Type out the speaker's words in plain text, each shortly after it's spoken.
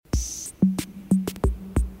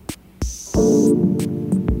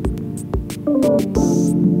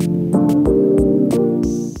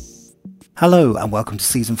Hello and welcome to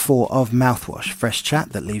Season 4 of Mouthwash, fresh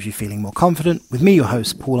chat that leaves you feeling more confident, with me, your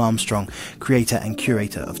host, Paul Armstrong, creator and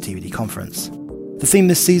curator of TBD Conference. The theme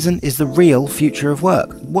this season is the real future of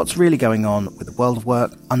work. What's really going on with the world of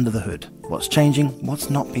work under the hood? What's changing? What's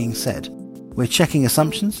not being said? We're checking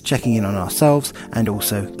assumptions, checking in on ourselves, and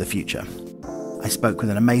also the future. I spoke with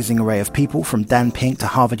an amazing array of people, from Dan Pink to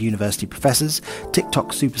Harvard University professors,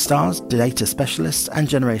 TikTok superstars, data specialists, and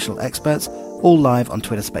generational experts, all live on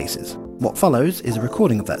Twitter Spaces. What follows is a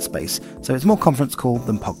recording of that space, so it's more conference call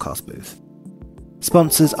than podcast booth.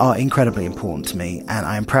 Sponsors are incredibly important to me, and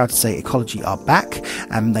I am proud to say Ecology are back,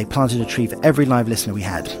 and they planted a tree for every live listener we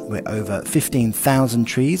had. We're over 15,000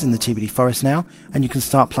 trees in the TBD forest now, and you can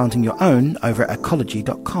start planting your own over at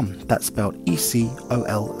ecology.com. That's spelled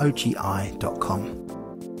ECOLOGI.com.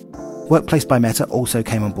 Workplace by Meta also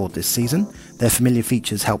came on board this season. Their familiar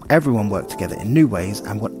features help everyone work together in new ways,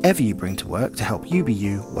 and whatever you bring to work to help you be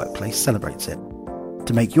you, Workplace celebrates it.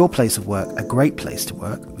 To make your place of work a great place to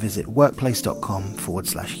work, visit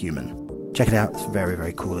workplace.com/human. Check it out, it's very,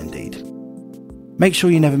 very cool indeed. Make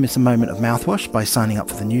sure you never miss a moment of Mouthwash by signing up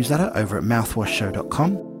for the newsletter over at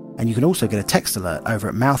mouthwashshow.com, and you can also get a text alert over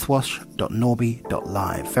at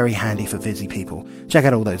mouthwash.norby.live. Very handy for busy people. Check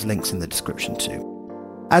out all those links in the description too.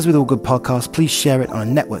 As with all good podcasts, please share it on a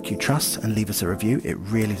network you trust and leave us a review. It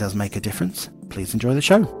really does make a difference. Please enjoy the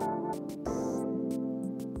show.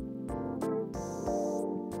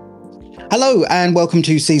 Hello and welcome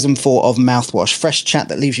to Season 4 of Mouthwash, fresh chat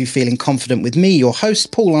that leaves you feeling confident, with me, your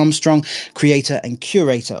host, Paul Armstrong, creator and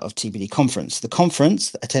curator of TBD Conference. The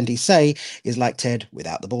conference, that attendees say, is like TED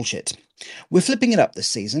without the bullshit. We're flipping it up this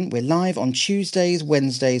season. We're live on Tuesdays,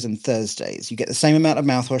 Wednesdays and Thursdays. You get the same amount of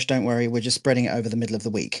mouthwash, don't worry, we're just spreading it over the middle of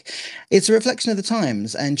the week. It's a reflection of the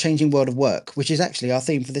times and changing world of work, which is actually our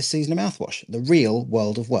theme for this season of Mouthwash, the real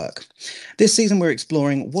world of work. This season we're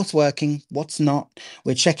exploring what's working, what's not.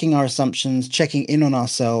 We're checking our assumptions, checking in on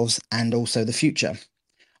ourselves, and also the future.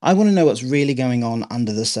 I want to know what's really going on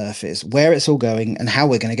under the surface, where it's all going, and how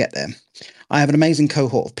we're going to get there. I have an amazing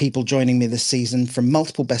cohort of people joining me this season, from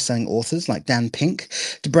multiple best-selling authors like Dan Pink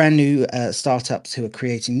to brand new startups who are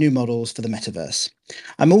creating new models for the metaverse.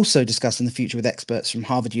 I'm also discussing the future with experts from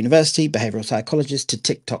Harvard University, behavioral psychologists to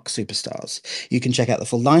TikTok superstars. You can check out the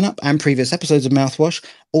full lineup and previous episodes of Mouthwash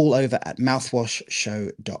all over at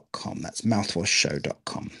mouthwashshow.com. That's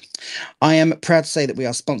mouthwashshow.com. I am proud to say that we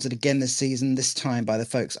are sponsored again this season, this time by the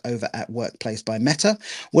folks over at Workplace by Meta.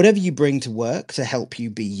 Whatever you bring to work to help you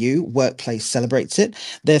be you, Workplace celebrates it.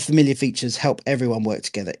 Their familiar features help everyone work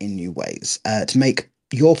together in new ways. To make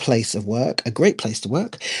your place of work a great place to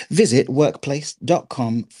work, visit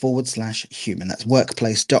workplace.com/human. That's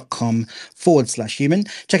workplace.com/human.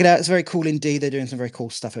 Check it out. It's very cool indeed. They're doing some very cool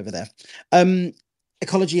stuff over there.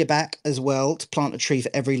 Ecology are back as well to plant a tree for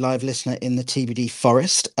every live listener in the TBD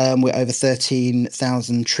forest. We're over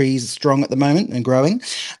 13,000 trees strong at the moment and growing.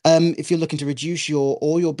 If you're looking to reduce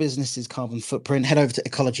your business's carbon footprint, head over to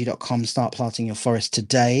ecology.com, start planting your forest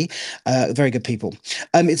today. Very good people.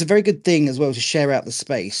 It's a very good thing as well to share out the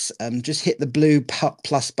space. Just hit the blue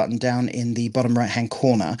plus button down in the bottom right hand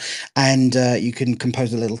corner, and you can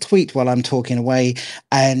compose a little tweet while I'm talking away,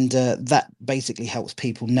 and that basically helps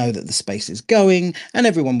people know that the space is going, and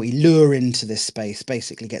everyone we lure into this space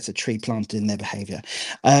basically gets a tree planted in their behavior.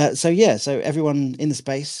 So everyone in the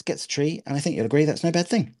space gets a tree, and I think you'll agree that's no bad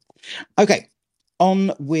thing. Okay,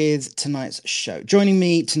 on with tonight's show. Joining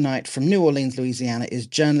me tonight from New Orleans, Louisiana, is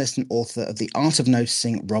journalist and author of The Art of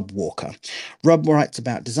Noticing, Rob Walker. Rob writes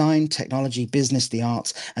about design, technology, business, the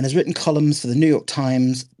arts, and has written columns for the New York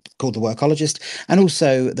Times called The Workologist, and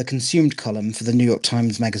also the Consumed column for the New York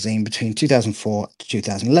Times Magazine between 2004 to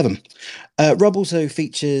 2011. Rob also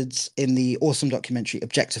featured in the awesome documentary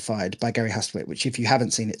Objectified by Gary Hustwit, which, if you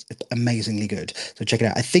haven't seen it, it's amazingly good. So check it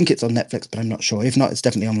out. I think it's on Netflix, but I'm not sure. If not, it's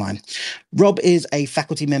definitely online. Rob is a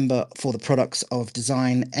faculty member for the Products of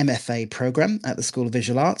Design MFA program at the School of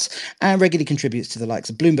Visual Arts, and regularly contributes to the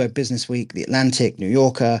likes of Bloomberg Businessweek, The Atlantic, New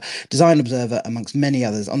Yorker, Design Observer, amongst many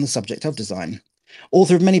others on the subject of design.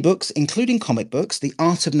 Author of many books, including comic books, The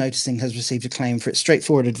Art of Noticing has received acclaim for its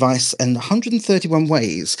straightforward advice and 131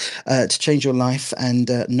 ways to change your life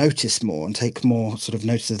and notice more and take more sort of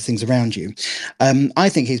notice of the things around you. I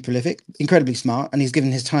think he's prolific, incredibly smart, and he's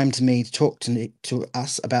given his time to me to talk to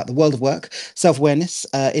us about the world of work, self-awareness,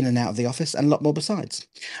 in and out of the office, and a lot more besides.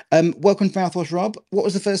 Welcome to Mouthwash, Rob. What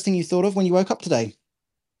was the first thing you thought of when you woke up today?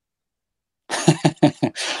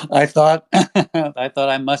 I thought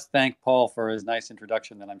I must thank Paul for his nice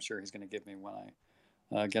introduction that I'm sure he's going to give me when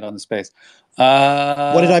I get on the space.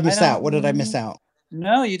 What did I miss out? What did I miss out?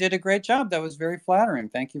 No, you did a great job. That was very flattering.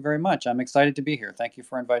 Thank you very much. I'm excited to be here. Thank you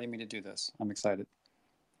for inviting me to do this. I'm excited.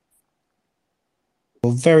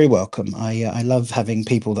 Well, very welcome. I love having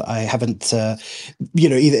people that I haven't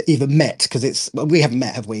either met because it's well, we haven't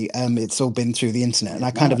met, have we? It's all been through the internet, and I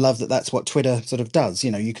We've kind of not. love that. That's what Twitter sort of does.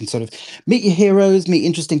 You can sort of meet your heroes, meet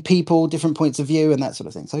interesting people, different points of view, and that sort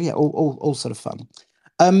of thing. So yeah, all sort of fun.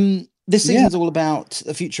 This Yeah. season's all about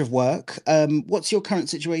the future of work. What's your current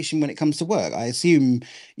situation when it comes to work? I assume,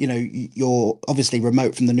 you're obviously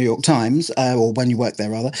remote from the New York Times, or when you work there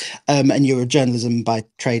rather, and you're a journalism by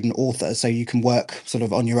trade and author, so you can work sort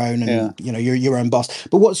of on your own Yeah. and, you're your own boss.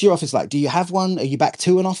 But what's your office like? Do you have one? Are you back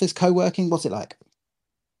to an office co-working? What's it like?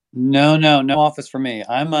 No, no, no office for me.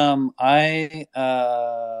 I am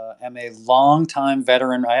a longtime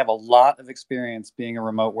veteran. I have a lot of experience being a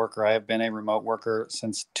remote worker. I have been a remote worker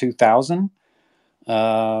since 2000.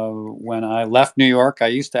 When I left New York, I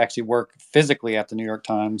used to actually work physically at the New York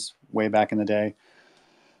Times way back in the day,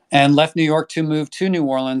 and left New York to move to New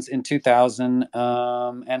Orleans in 2000,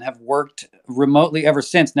 and have worked remotely ever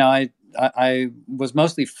since. Now, I was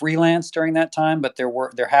mostly freelance during that time, but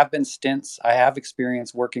there have been stints. I have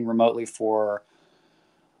experience working remotely for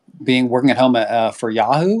being working at home for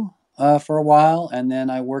Yahoo for a while, and then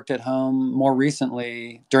I worked at home more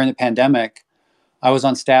recently during the pandemic. I was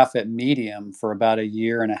on staff at Medium for about a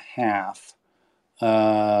year and a half,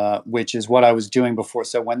 which is what I was doing before.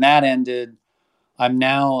 So when that ended, I'm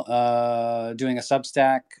now doing a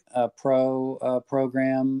Substack Pro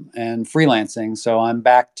program and freelancing. So I'm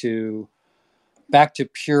back to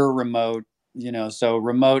pure remote. So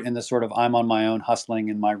remote in the sort of I'm on my own, hustling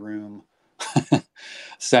in my room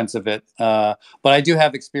sense of it. But I do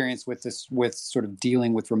have experience with this, with sort of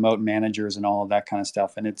dealing with remote managers and all of that kind of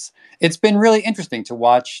stuff. And it's been really interesting to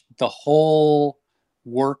watch the whole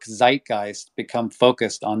work zeitgeist become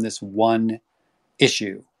focused on this one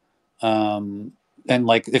issue. And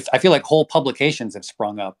like, if I feel like whole publications have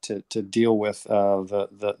sprung up to deal with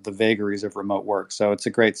the vagaries of remote work. So it's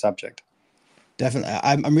a great subject. Definitely.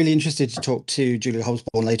 I'm really interested to talk to Julia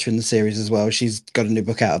Hobsbawm later in the series as well. She's got a new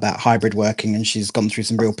book out about hybrid working and she's gone through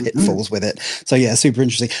some real Mhm. pitfalls with it. So yeah, super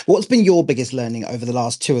interesting. What's been your biggest learning over the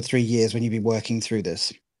last 2 or 3 years when you've been working through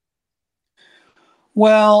this?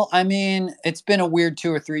 Well, I mean, it's been a weird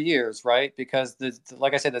 2 or 3 years, right? Because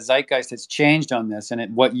like I said, the zeitgeist has changed on this,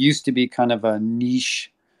 and what used to be kind of a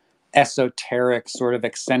niche, esoteric, sort of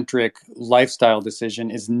eccentric lifestyle decision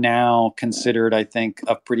is now considered, I think,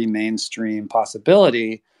 a pretty mainstream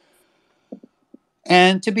possibility.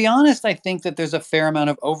 And to be honest, I think that there's a fair amount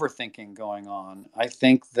of overthinking going on. I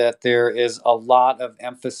think that there is a lot of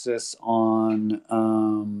emphasis on,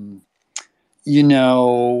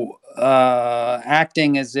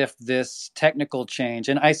 acting as if this technical change,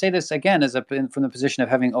 and I say this again as from the position of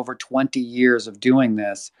having over 20 years of doing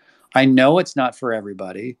this, I know it's not for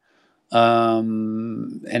everybody,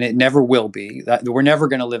 and it never will be. That we're never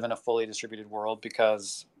going to live in a fully distributed world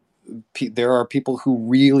because there are people who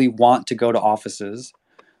really want to go to offices,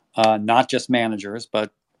 not just managers,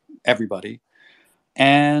 but everybody.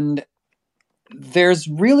 And there's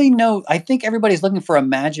really no, I think everybody's looking for a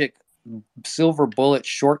magic silver bullet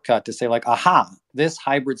shortcut to say like, aha, this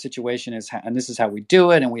hybrid situation and this is how we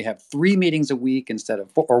do it, and we have 3 meetings a week instead of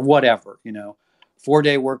four, or whatever,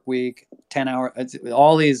 4-day work week, 10 hour,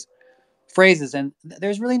 all these phrases, and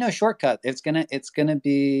there's really no shortcut. It's gonna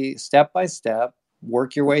be step by step,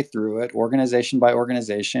 work your way through it, organization by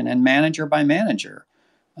organization, and manager by manager.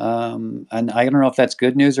 And I don't know if that's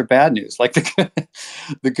good news or bad news. Like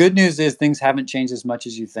the good news is things haven't changed as much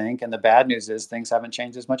as you think, and the bad news is things haven't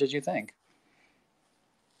changed as much as you think.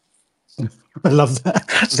 I love that.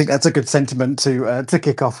 I think that's a good sentiment to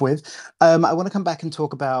kick off with. I want to come back and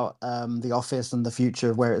talk about the office and the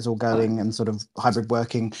future of where it's all going and sort of hybrid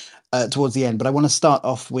working towards the end. But I want to start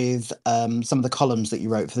off with some of the columns that you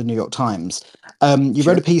wrote for the New York Times. You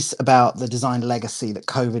wrote a Sure. piece about the design legacy that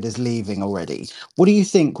COVID is leaving already. What do you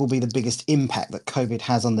think will be the biggest impact that COVID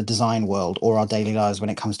has on the design world or our daily lives when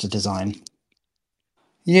it comes to design?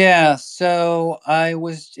 Yeah, so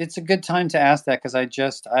it's a good time to ask that because I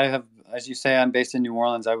have, as you say, I'm based in New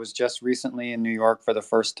Orleans. I was just recently in New York for the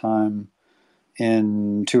first time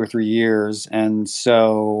in 2 or 3 years. And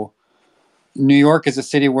so New York is a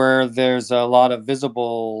city where there's a lot of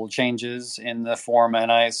visible changes in the form.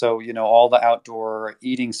 All the outdoor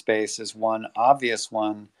eating space is one obvious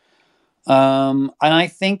one. And I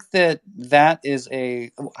think that is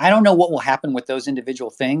I don't know what will happen with those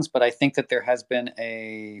individual things, but I think that there has been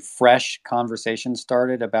a fresh conversation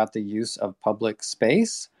started about the use of public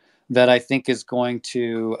space that I think is going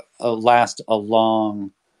to last a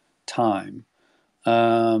long time.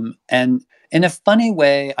 And in a funny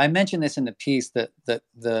way, I mentioned this in the piece that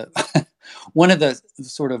the one of the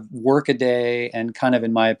sort of workaday and kind of,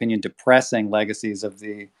 in my opinion, depressing legacies of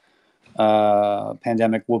the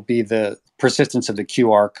pandemic will be the persistence of the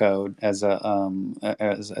QR code as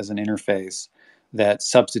as an interface that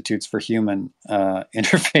substitutes for human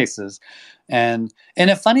interfaces. And in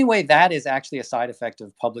a funny way, that is actually a side effect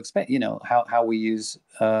of public space. You know, how we use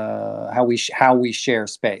how we share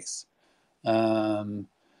space. Um,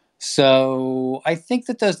 so I think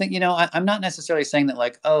that those things, you know, I'm not necessarily saying that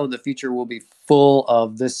like, oh, the future will be full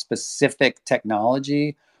of this specific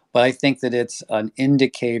technology, but I think that it's an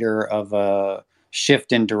indicator of a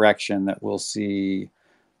shift in direction that we'll see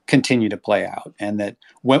continue to play out, and that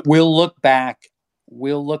we'll look back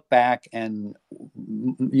and,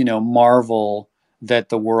 you know, marvel that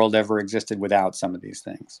the world ever existed without some of these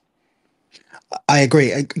things. I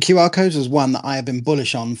agree. QR codes was one that I have been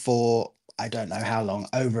bullish on for I don't know how long,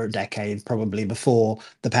 over a decade, probably before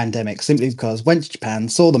the pandemic, simply because went to Japan,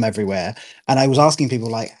 saw them everywhere, and I was asking people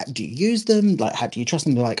like, "Do you use them? Like, how do you trust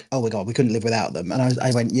them?" They're like, "Oh my God, we couldn't live without them." And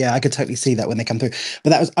I went, "Yeah, I could totally see that when they come through." But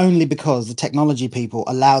that was only because the technology people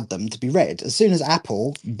allowed them to be read. As soon as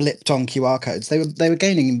Apple blipped on QR codes, they were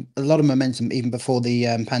gaining a lot of momentum even before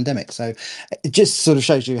the pandemic. So it just sort of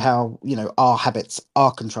shows you how, you know, our habits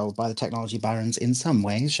are controlled by the technology barons in some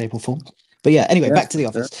way, shape, or form. But yeah, anyway, Yeah, back to for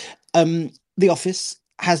the sure. office. The office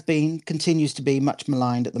has been, continues to be much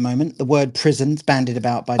maligned at the moment. The word prison's bandied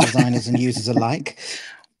about by designers and users alike.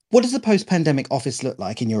 What does the post-pandemic office look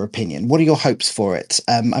like, in your opinion? What are your hopes for it?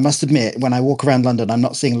 I must admit, when I walk around London, I'm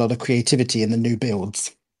not seeing a lot of creativity in the new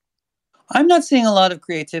builds. I'm not seeing a lot of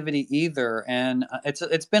creativity either, and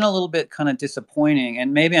it's been a little bit kind of disappointing.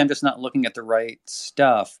 And maybe I'm just not looking at the right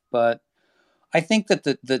stuff. But I think that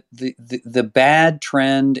the bad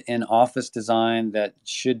trend in office design that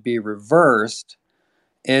should be reversed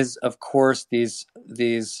is, of course, these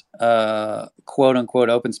quote unquote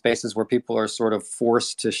open spaces where people are sort of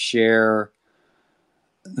forced to share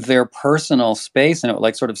their personal space, and it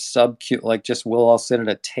like sort of subcute, like just we'll all sit at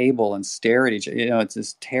a table and stare at each other. You know, it's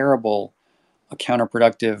this terrible,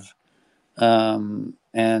 counterproductive,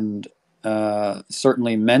 and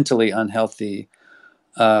certainly mentally unhealthy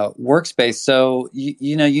workspace. So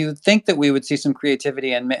you know, you think that we would see some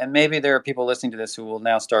creativity, and maybe there are people listening to this who will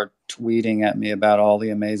now start tweeting at me about all the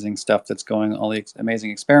amazing stuff that's going, all the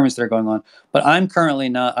amazing experiments that are going on. But I'm currently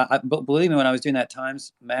not. But believe me, when I was doing that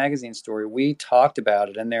Times Magazine story, we talked about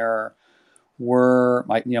it, and there were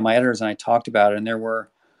my editors and I talked about it, and there were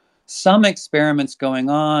some experiments going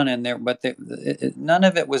on, and none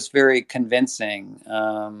of it was very convincing,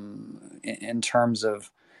 in terms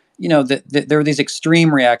of, you know, there were these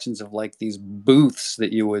extreme reactions of like these booths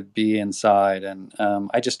that you would be inside, and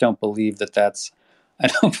I just don't believe that that's. I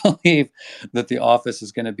don't believe that the office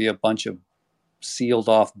is going to be a bunch of sealed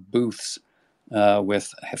off booths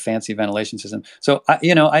with a fancy ventilation system. So I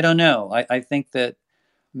don't know. I think that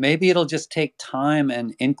maybe it'll just take time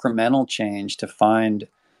and incremental change to find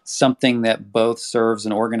something that both serves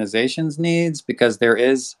an organization's needs, because there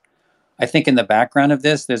is, I think, in the background of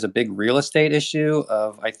this, there's a big real estate issue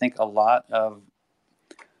of, I think, a lot of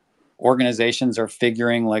organizations are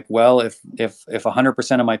figuring like, well, if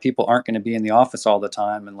 100% of my people aren't going to be in the office all the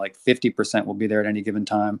time, and like 50% will be there at any given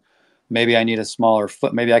time, maybe I need a smaller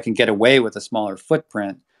maybe I can get away with a smaller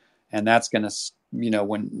footprint, and that's going to,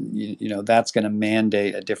 that's going to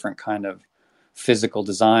mandate a different kind of physical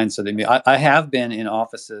design. So I have been in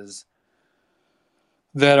offices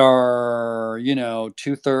that are, you know,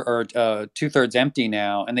 two thirds empty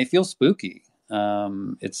now, and they feel spooky.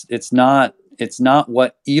 It's not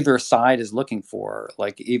what either side is looking for.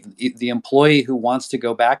 Like, even the employee who wants to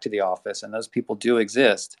go back to the office, and those people do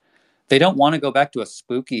exist, they don't want to go back to a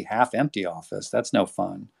spooky half-empty office. That's no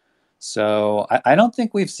fun. So I don't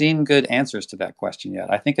think we've seen good answers to that question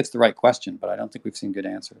yet. I think it's the right question, but I don't think we've seen good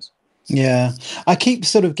answers. Yeah, I keep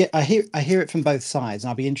sort of get I hear it from both sides, and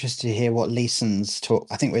I'll be interested to hear what Leeson's talk.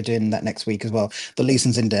 I think we're doing that next week as well. The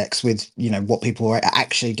Leeson's Index with, you know, what people are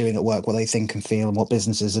actually doing at work, what they think and feel, and what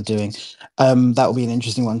businesses are doing. That will be an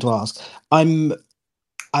interesting one to ask. I'm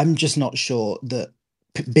I'm just not sure that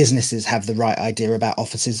businesses have the right idea about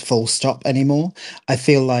offices full stop anymore. I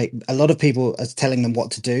feel like a lot of people are telling them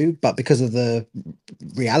what to do, but because of the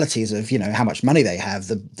realities of, how much money they have,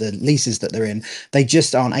 the leases that they're in. They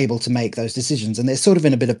just aren't able to make those decisions, and they're sort of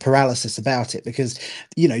in a bit of paralysis about it because,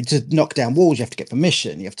 to knock down walls, you have to get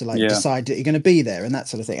permission, you have to like Yeah. decide that you're going to be there and that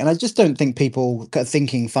sort of thing. And I just don't think people are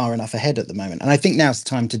thinking far enough ahead at the moment. And I think now's the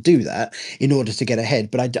time to do that in order to get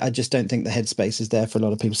ahead. But I just don't think the headspace is there for a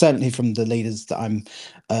lot of people, certainly from the leaders that I'm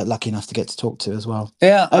lucky enough to get to talk to as well.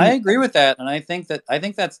 Yeah, I agree with that, and I think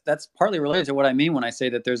that's partly related to what I mean when I say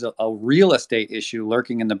that there's a real estate issue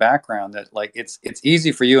lurking in the background. That like it's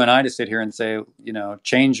easy for you and I to sit here and say,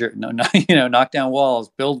 change your no, no knock down walls,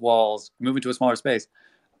 build walls, move into a smaller space.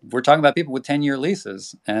 We're talking about people with 10-year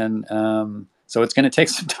leases, and so it's going to take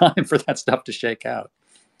some time for that stuff to shake out.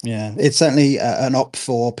 Yeah, it's certainly an op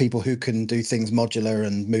for people who can do things modular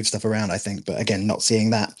and move stuff around, I think. But again, not seeing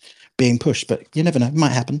that being pushed, but you never know, it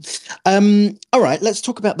might happen. All right, let's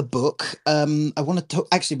talk about the book. I want to talk,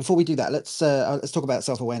 actually, before we do that, let's talk about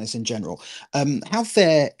self-awareness in general. How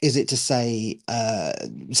fair is it to say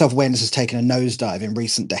self-awareness has taken a nosedive in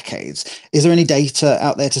recent decades? Is there any data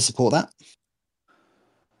out there to support that?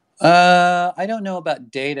 I don't know about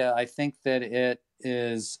data. I think that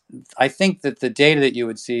the data that you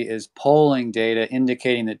would see is polling data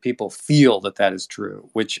indicating that people feel that that is true,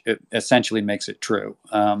 which essentially makes it true.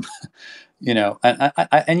 And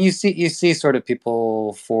you see sort of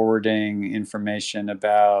people forwarding information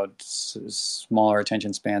about smaller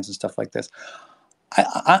attention spans and stuff like this.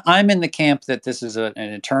 I'm in the camp that this is an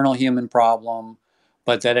eternal human problem,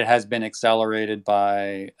 but that it has been accelerated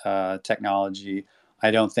by technology. I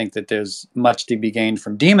don't think that there's much to be gained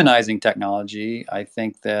from demonizing technology. I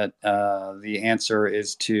think that the answer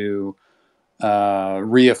is to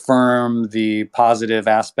reaffirm the positive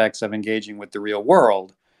aspects of engaging with the real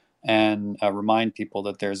world and remind people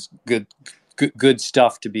that there's good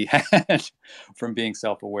stuff to be had from being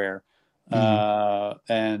self-aware. Mm.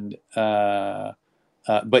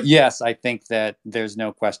 But yes, I think that there's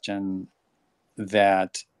no question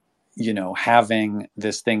that having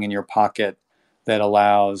this thing in your pocket that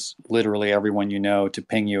allows literally everyone to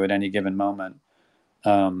ping you at any given moment,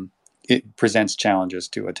 it presents challenges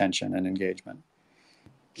to attention and engagement.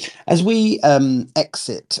 As we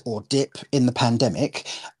exit or dip in the pandemic,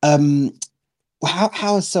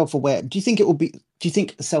 how is self-aware? Do you think it will be? Do you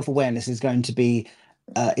think self-awareness is going to be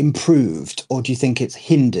improved, or do you think it's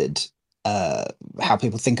hindered uh, how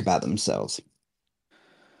people think about themselves?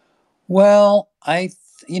 Well, I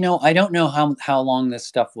don't know how long this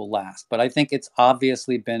stuff will last, but I think it's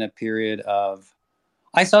obviously been a period of.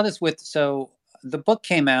 I saw this so the book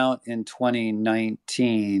came out in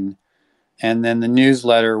 2019, and then the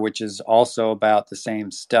newsletter, which is also about the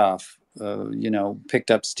same stuff,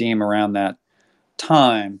 picked up steam around that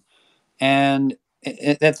time. And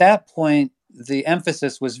at that point, the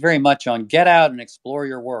emphasis was very much on get out and explore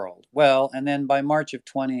your world. Well, and then by March of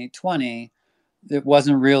 2020, it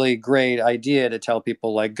wasn't really a great idea to tell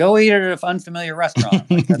people like go eat at an unfamiliar restaurant.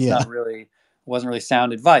 Like that's Yeah. not really wasn't really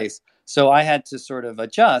sound advice. So I had to sort of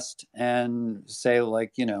adjust and say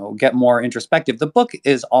like, get more introspective. The book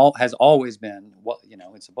has always been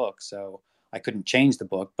it's a book, so I couldn't change the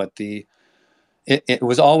book, but it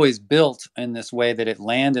was always built in this way that it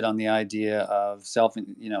landed on the idea of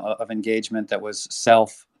of engagement that was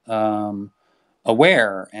self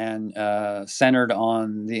aware and centered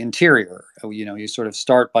on the interior. You sort of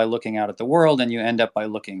start by looking out at the world, and you end up by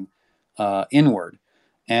looking inward.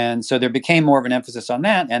 And so there became more of an emphasis on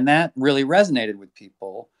that, and that really resonated with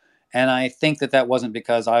people. And I think that that wasn't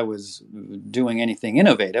because I was doing anything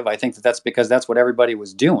innovative. I think that that's because that's what everybody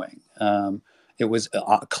was doing. It was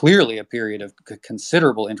clearly a period of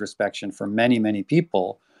considerable introspection for many, many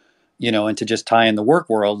people. And to just tie in the work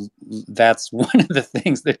world, that's one of the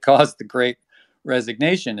things that caused the great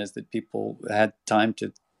resignation, is that people had time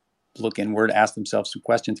to look inward, ask themselves some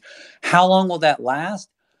questions. How long will that last?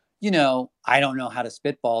 I don't know how to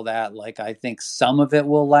spitball that. Like, I think some of it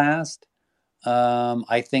will last.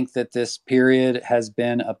 I think that this period has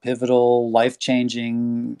been a pivotal,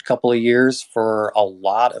 life-changing couple of years for a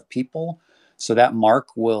lot of people. So that mark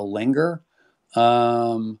will linger.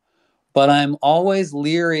 But I'm always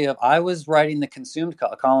leery of. I was writing a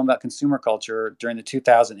column about consumer culture during the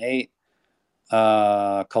 2008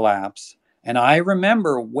 collapse, and I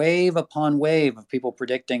remember wave upon wave of people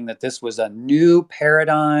predicting that this was a new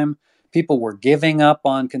paradigm. People were giving up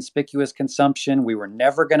on conspicuous consumption. We were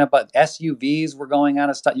never going to, but SUVs were going out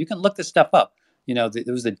of stock. You can look this stuff up. It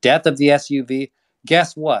was the death of the SUV.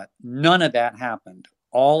 Guess what? None of that happened.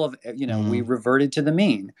 All of, we Mm. reverted to the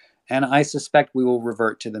mean. And I suspect we will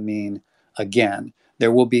revert to the mean again.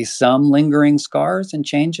 There will be some lingering scars and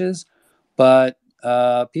changes, but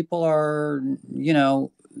people are,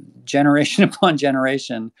 generation upon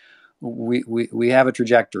generation, we have a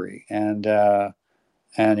trajectory, and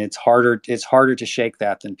it's harder to shake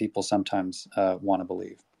that than people sometimes want to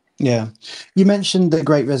believe. Yeah. You mentioned the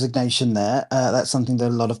Great Resignation there. That's something that a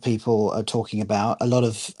lot of people are talking about. A lot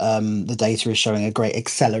of the data is showing a great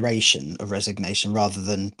acceleration of resignation rather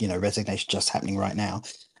than, resignation just happening right now.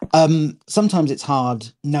 Sometimes it's hard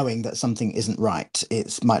knowing that something isn't right.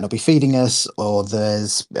 It might not be feeding us, or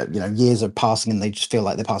there's, years are passing and they just feel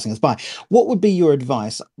like they're passing us by. What would be your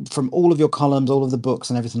advice from all of your columns, all of the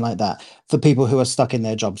books and everything like that for people who are stuck in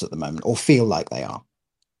their jobs at the moment or feel like they are?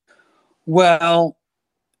 Well,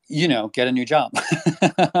 get a new job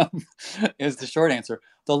is the short answer.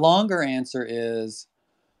 The longer answer is,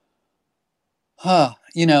 the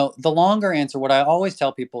longer answer, what I always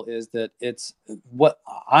tell people is that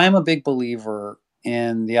I'm a big believer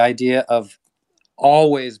in the idea of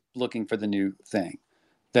always looking for the new thing.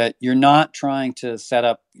 That you're not trying to set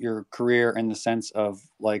up your career in the sense of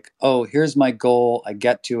like, oh, here's my goal, I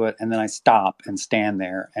get to it, and then I stop and stand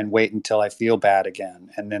there and wait until I feel bad again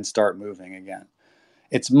and then start moving again.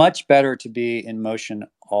 It's much better to be in motion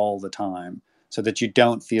all the time so that you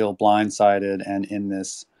don't feel blindsided and in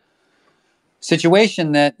this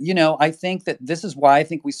situation that, I think that this is why I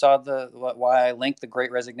think we saw why I linked the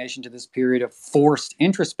Great Resignation to this period of forced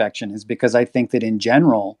introspection, is because I think that in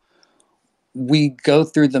general, we go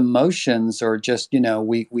through the motions, or just,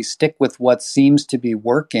 we stick with what seems to be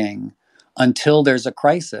working until there's a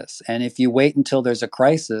crisis. And if you wait until there's a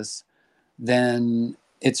crisis, then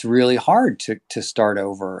it's really hard to start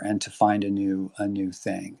over and to find a new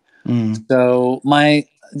thing. Mm. So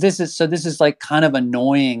this is like kind of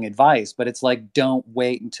annoying advice, but it's like, don't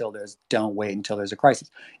wait until there's a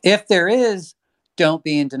crisis. If there is, don't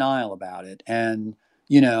be in denial about it. And,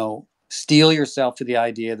 steel yourself to the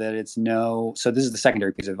idea that so this is the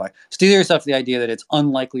secondary piece of advice. Steel yourself to the idea that it's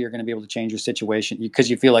unlikely you're going to be able to change your situation because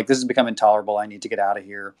you feel like this has become intolerable. I need to get out of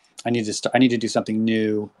here. I need to do something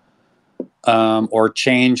new. Or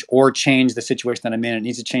change the situation that I'm in. It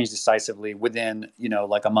needs to change decisively within,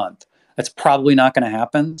 like a month. That's probably not going to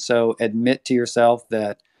happen. So admit to yourself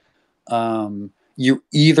that you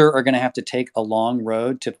either are going to have to take a long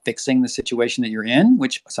road to fixing the situation that you're in,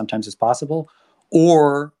 which sometimes is possible,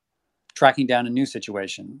 or tracking down a new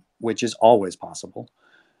situation, which is always possible.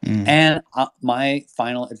 Mm. And my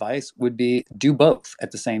final advice would be do both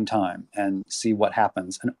at the same time and see what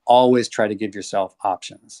happens, and always try to give yourself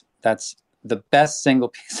options. That's the best single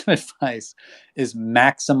piece of advice, is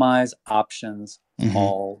maximize options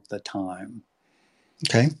all the time.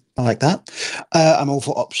 Okay, I like that. I'm all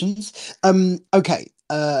for options. Okay,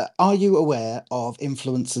 are you aware of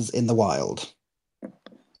influencers in the wild?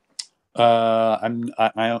 I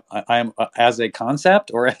am as a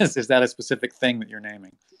concept, or is that a specific thing that you're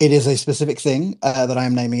naming? It is a specific thing that I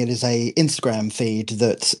am naming. It is a Instagram feed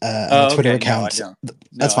that and a Twitter account. No,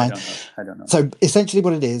 That's fine. I don't know. So essentially,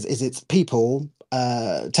 what it is it's people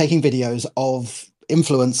taking videos of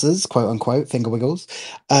influencers, quote unquote, finger wiggles,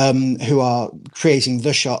 who are creating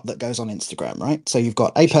the shot that goes on Instagram, right? So you've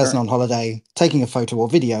got a person on holiday taking a photo or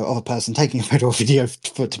video of a person taking a photo or video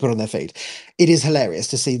to put on their feed. It is hilarious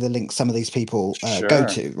to see the links some of these people go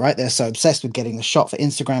to, right? They're so obsessed with getting the shot for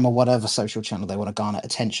Instagram or whatever social channel they want to garner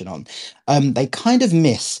attention on. They kind of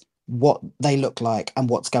miss what they look like and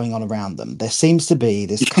what's going on around them. There seems to be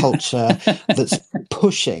this culture that's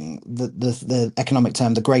pushing the economic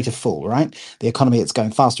term, the greater fool, right? The economy, it's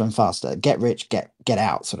going faster and faster. Get rich, get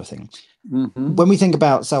out, sort of thing. Mm-hmm. When we think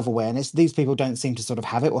about self-awareness, these people don't seem to sort of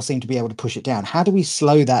have it or seem to be able to push it down. How do we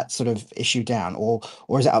slow that sort of issue down, or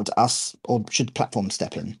is it up to us, or should platforms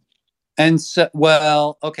step in? And so,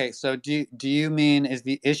 well, okay. So do you mean, is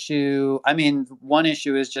the issue, I mean, one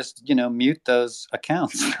issue is just, mute those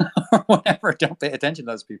accounts or whatever. Don't pay attention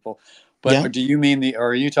to those people. But do you mean or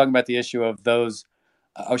are you talking about the issue of those,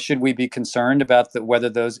 should we be concerned about whether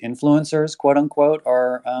those influencers, quote unquote,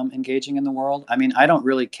 are engaging in the world? I mean, I don't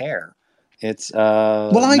really care. It's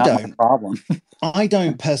well, I don't. My problem. I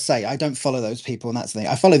don't per se. I don't follow those people, and that's the thing.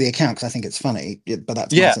 I follow the account because I think it's funny, but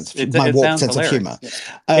that's my warped sense of humor. Yeah.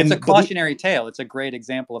 It's a cautionary tale. It's a great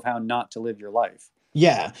example of how not to live your life.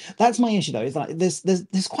 Yeah, that's my issue though. Is like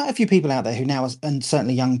there's quite a few people out there who now, and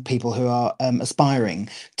certainly young people who are aspiring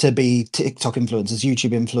to be TikTok influencers,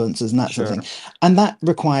 YouTube influencers, and that sort of thing. And that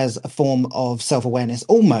requires a form of self-awareness,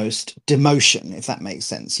 almost demotion, if that makes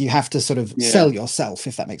sense. You have to sort of sell yourself,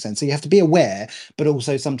 if that makes sense. So you have to be aware, but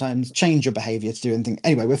also sometimes change your behavior to do anything.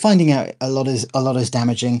 Anyway, we're finding out a lot is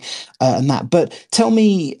damaging, and that. But tell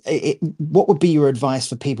me, what would be your advice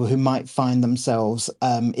for people who might find themselves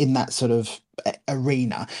in that sort of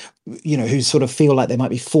arena, who sort of feel like they might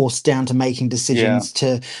be forced down to making Yeah. decisions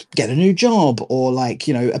to get a new job or like,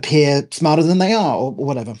 appear smarter than they are or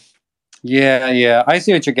whatever. Yeah, yeah. I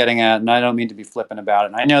see what you're getting at, and I don't mean to be flippant about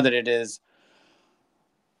it. And I know that it is,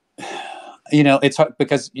 it's hard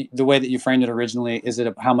because the way that you framed it originally, is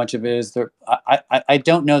it how much of it is there? I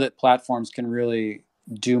don't know that platforms can really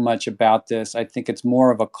do much about this. I think it's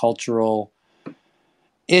more of a cultural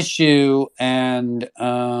issue, and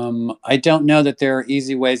I don't know that there are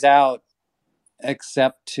easy ways out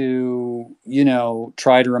except to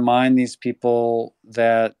try to remind these people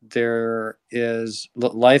that there is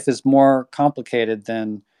life is more complicated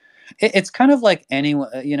than it's kind of like anyone.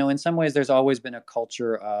 In some ways there's always been a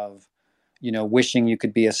culture of wishing you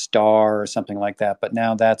could be a star or something like that, but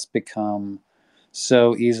now that's become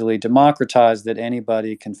so easily democratized that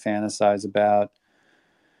anybody can fantasize about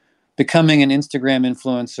becoming an Instagram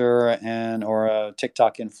influencer and or a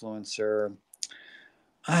TikTok influencer.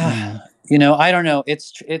 Mm. I don't know.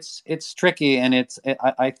 It's tricky, and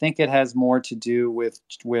I think it has more to do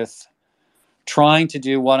with trying to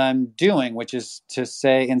do what I'm doing, which is to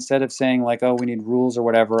say, instead of saying like, oh, we need rules or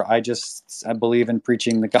whatever, I believe in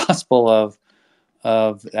preaching the gospel of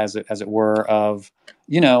as it were of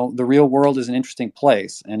the real world is an interesting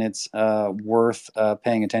place, and it's worth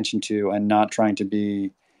paying attention to, and not trying to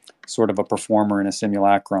be sort of a performer in a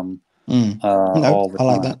simulacrum Mm. No, all the I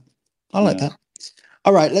like time. that. I like Yeah. that.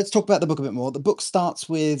 All right, let's talk about the book a bit more. The book starts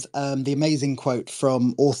with the amazing quote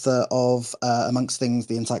from author of, amongst things,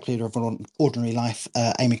 The Encyclopedia of Ordinary Life,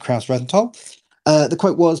 Amy Krauss Rosenthal. The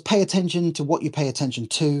quote was, "Pay attention to what you pay attention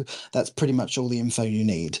to. That's pretty much all the info you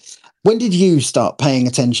need." When did you start paying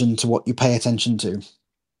attention to what you pay attention to?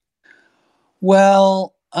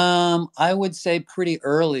 Well, I would say pretty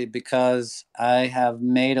early, because I have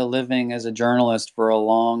made a living as a journalist for a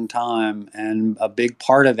long time, and a big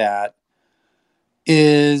part of that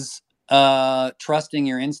is trusting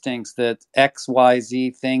your instincts that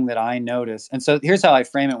XYZ thing that I notice. And so here's how I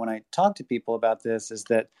frame it when I talk to people about this: is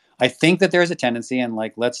that I think that there's a tendency, and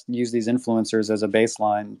like, let's use these influencers as a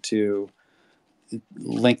baseline to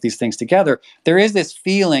link these things together. There is this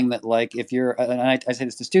feeling that, like, if you're, and I say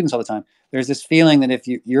this to students all the time, there's this feeling that if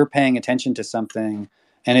you're paying attention to something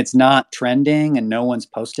and it's not trending and no one's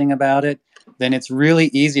posting about it, then it's really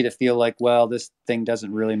easy to feel like, well, this thing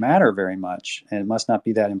doesn't really matter very much and it must not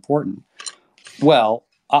be that important. Well,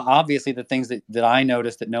 obviously the things that I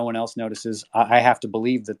notice that no one else notices, I have to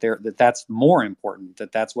believe that's more important,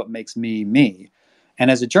 that's what makes me me.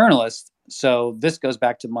 And as a journalist, so this goes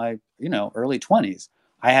back to my early 20s,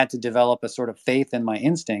 I had to develop a sort of faith in my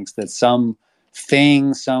instincts that some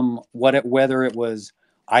thing, whether it was,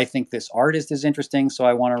 I think this artist is interesting, so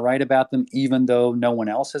I want to write about them even though no one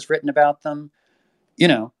else has written about them.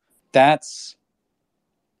 That's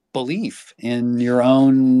belief in your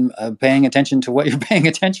own, paying attention to what you're paying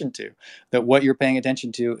attention to, that what you're paying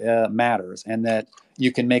attention to matters, and that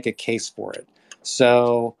you can make a case for it.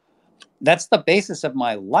 So that's the basis of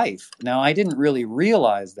my life. Now, I didn't really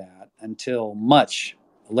realize that until much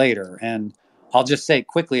later. And I'll just say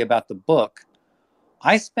quickly about the book,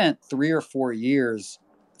 I spent 3 or 4 years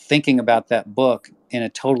thinking about that book in a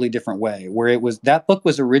totally different way, where that book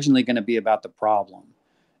was originally going to be about the problem.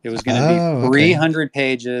 It was going to be Oh, okay. 300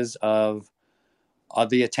 pages of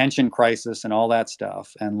the attention crisis and all that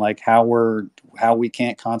stuff, and like how we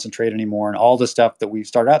can't concentrate anymore, and all the stuff that we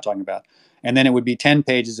started out talking about. And then it would be 10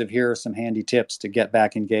 pages of, here are some handy tips to get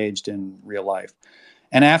back engaged in real life.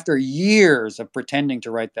 And after years of pretending to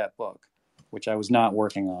write that book, which I was not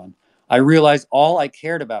working on, I realized all I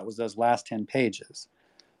cared about was those last 10 pages.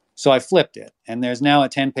 So I flipped it, and there's now a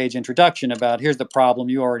 10-page introduction about, here's the problem,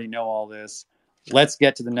 you already know all this. Let's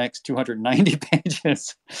get to the next 290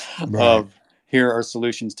 pages Right. of, here are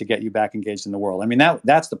solutions to get you back engaged in the world. I mean,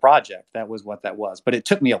 that's the project. That was what that was. But it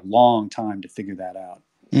took me a long time to figure that out.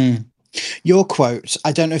 Mm. Your quote,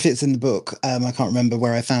 I don't know if it's in the book. I can't remember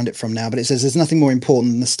where I found it from now, but it says, "There's nothing more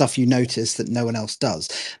important than the stuff you notice that no one else does.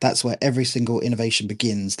 That's where every single innovation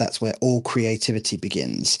begins. That's where all creativity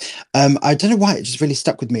begins." I don't know why it just really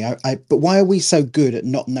stuck with me. But why are we so good at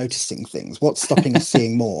not noticing things? What's stopping us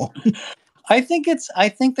seeing more? I think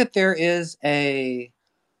that there is a,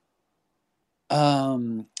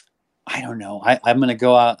 um, I don't know. I'm going to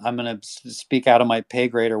go out. I'm going to speak out of my pay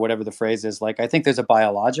grade or whatever the phrase is. Like, I think there's a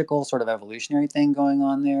biological sort of evolutionary thing going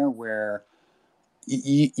on there, where,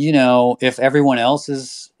 if everyone else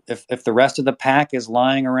is, if the rest of the pack is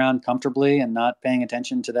lying around comfortably and not paying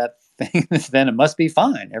attention to that thing, then it must be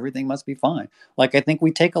fine. Everything must be fine. Like, I think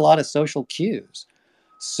we take a lot of social cues.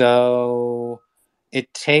 So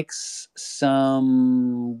it takes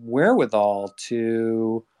some wherewithal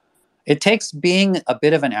to, it takes being a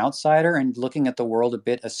bit of an outsider and looking at the world a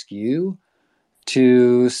bit askew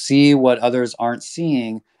to see what others aren't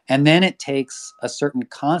seeing. And then it takes a certain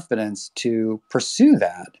confidence to pursue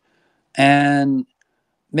that. And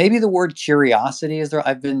maybe the word curiosity is there.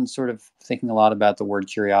 I've been sort of thinking a lot about the word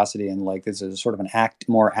curiosity, and like this is sort of an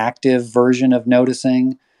more active version of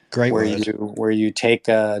noticing, Great where word. you take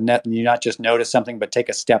a net, you not just notice something, but take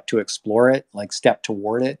a step to explore it, like step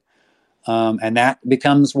toward it. And that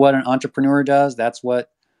becomes what an entrepreneur does. That's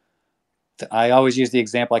what I always use the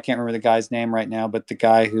example. I can't remember the guy's name right now, but the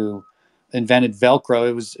guy who invented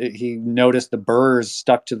Velcro, he noticed the burrs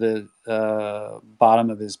stuck to the bottom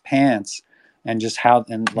of his pants, and just how,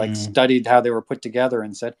 and like studied how they were put together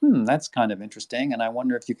and said, that's kind of interesting. And I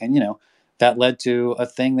wonder if you can, that led to a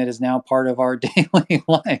thing that is now part of our daily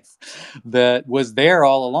life that was there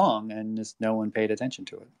all along, and just no one paid attention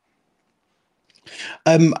to it.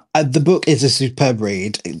 The book is a superb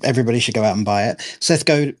read. Everybody should go out and buy it. Seth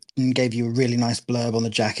Godin gave you a really nice blurb on the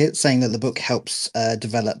jacket, saying that the book helps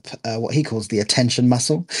develop what he calls the attention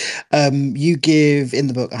muscle. You give in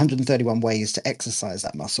the book 131 ways to exercise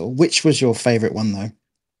that muscle. Which was your favorite one, though?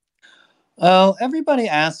 Oh, everybody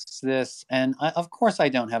asks this, and of course I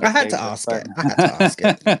don't have a I had to favorite, ask but it. I had to ask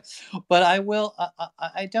it. but I will.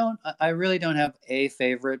 I don't. I really don't have a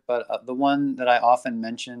favorite, but the one that I often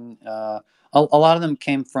mention, a lot of them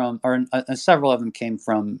came from, or several of them came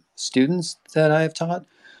from students that I have taught,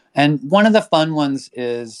 and one of the fun ones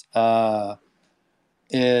is from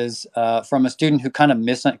a student who kind of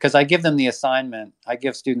because I give them the assignment. I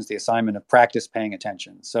give students the assignment of practice paying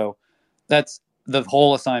attention. So that's the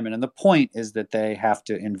whole assignment, and the point is that they have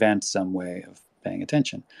to invent some way of paying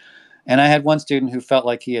attention. And I had one student who felt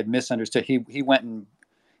like he had misunderstood. He went and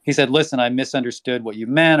he said, "Listen, I misunderstood what you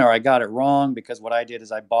meant, or I got it wrong, because what I did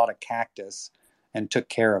is I bought a cactus and took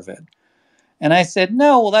care of it." And I said,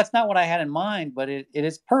 "No, well, that's not what I had in mind, but it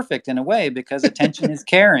is perfect in a way, because attention is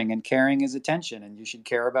caring, and caring is attention, and you should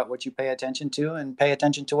care about what you pay attention to and pay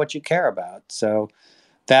attention to what you care about." So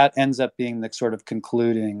that ends up being the sort of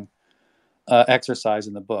concluding exercise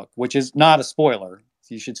in the book, which is not a spoiler.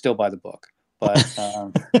 You should still buy the book, but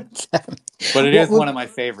it What is one would of my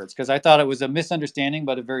favorites, because I thought it was a misunderstanding,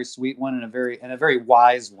 but a very sweet one, and a very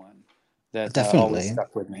wise one that always definitely,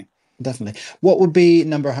 stuck with me. definitely. What would be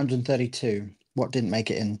number 132? What didn't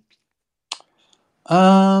make it in?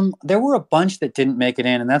 There were a bunch that didn't make it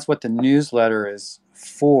in, and that's what the newsletter is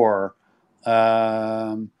for.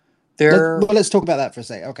 Um, there, Let's talk about that for a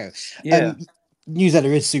sec. Okay. yeah. Um,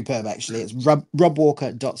 Newsletter is superb, actually. It's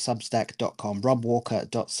robwalker.substack.com,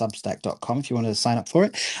 robwalker.substack.com if you want to sign up for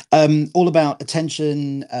it. All about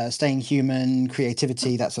attention, staying human,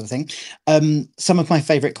 creativity, that sort of thing. Some of my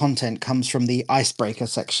favorite content comes from the icebreaker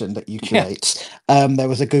section that you Yeah. curate. There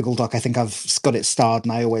was a Google Doc, I think I've got it starred,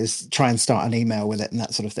 and I always try and start an email with it and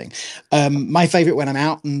that sort of thing. My favorite when I'm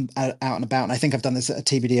out and about, and I think I've done this at a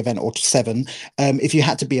TBD event or seven. If you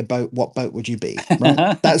had to be a boat, what boat would you be?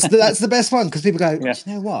 Right? That's the best one, because people go, Yeah. "Do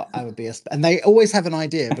you know what? I would be a," and they always have an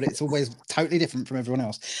idea, but it's always totally different from everyone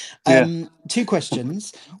else. Yeah. Two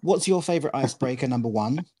questions. What's your favorite icebreaker, number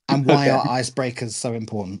one? And why Okay. are icebreakers so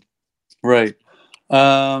important? Right.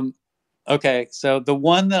 Okay. So the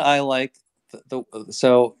one that I like,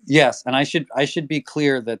 so yes, and I should be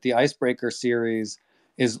clear that the Icebreaker series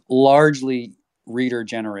is largely reader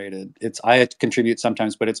generated. I contribute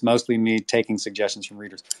sometimes, but it's mostly me taking suggestions from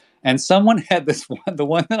readers. And someone had this one, the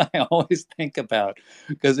one that I always think about,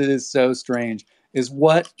 because it is so strange, is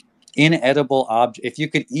what inedible object, if you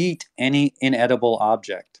could eat any inedible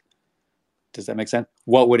object, does that make sense?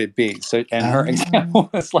 What would it be? So, and her Um, example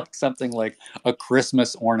was like something like a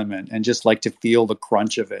Christmas ornament, and just like to feel the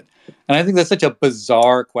crunch of it. And I think that's such a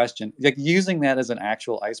bizarre question. Like using that as an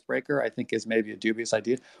actual icebreaker, I think is maybe a dubious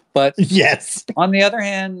idea. But yes. on the other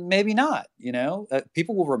hand, maybe not.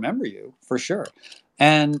 People will remember you for sure.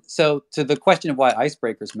 And so, to the question of why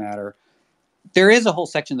icebreakers matter, there is a whole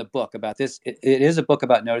section in the book about this. It is a book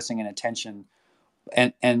about noticing and attention,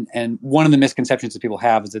 and one of the misconceptions that people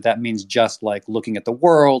have is that that means just like looking at the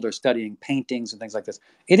world or studying paintings and things like this.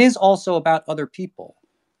 It is also about other people,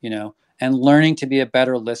 and learning to be a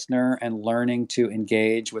better listener, and learning to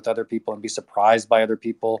engage with other people and be surprised by other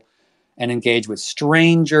people, and engage with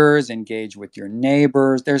strangers, engage with your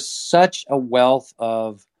neighbors. There's such a wealth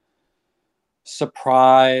of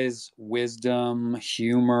surprise, wisdom,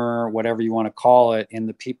 humor, whatever you want to call it, in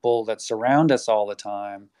the people that surround us all the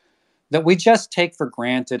time, that we just take for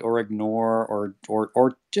granted or ignore,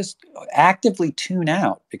 or just actively tune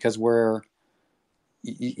out, because we're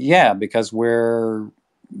engaged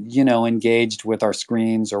with our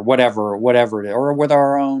screens, or whatever it is, or with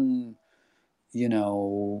our own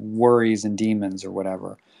worries and demons or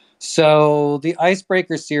whatever. So the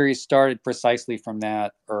Icebreaker series started precisely from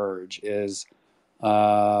that urge is,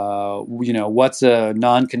 what's a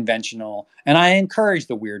non-conventional, and I encourage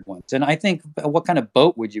the weird ones. And I think what kind of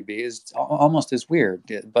boat would you be is almost as weird,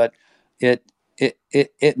 but it,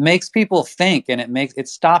 it makes people think, and it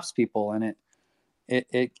stops people, and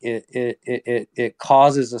it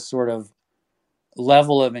causes a sort of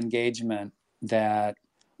level of engagement that,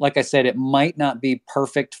 like I said, it might not be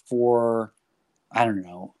perfect for, I don't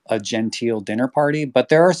know, a genteel dinner party, but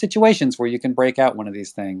there are situations where you can break out one of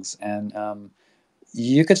these things, and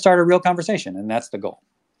you could start a real conversation, and that's the goal.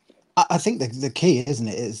 I think the key, isn't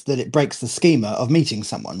it, is that it breaks the schema of meeting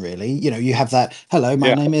someone, really. You have that, hello, my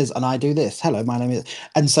Yeah, name is, and I do this. Hello, my name is.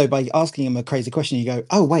 And so by asking him a crazy question, you go,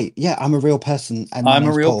 oh, wait, yeah, I'm a real person and my I'm a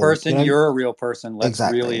name's real Paul, person. You're a real person. Let's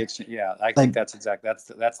really, Exactly. yeah. I think Like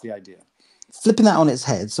that's the idea. flipping that on its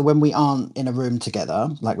head. So when we aren't in a room together,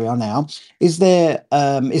 like we are now, is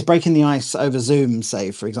breaking the ice over Zoom,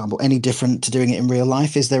 say, for example, any different to doing it in real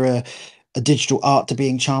life? Is there a digital art to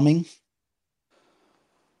being charming?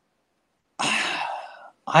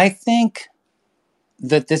 I think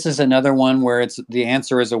that this is another one where it's the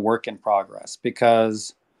answer is a work in progress,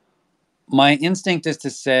 because my instinct is to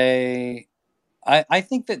say, I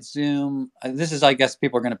think that Zoom, this is, I guess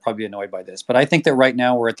people are going to probably be annoyed by this, but I think that right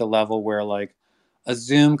now we're at the level where like a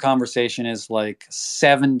Zoom conversation is like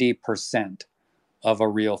 70% of a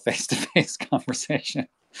real face to face conversation.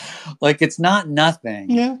 Like it's not nothing.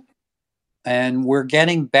 Yeah. And we're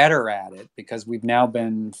getting better at it because we've now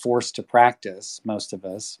been forced to practice, most of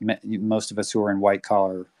us who are in white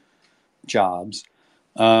collar jobs.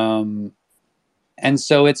 Um, and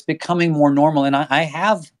so it's becoming more normal. And I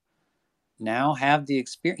have now have the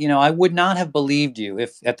experience. I would not have believed you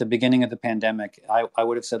if at the beginning of the pandemic I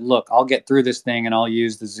would have said, look, I'll get through this thing and I'll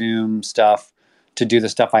use the Zoom stuff to do the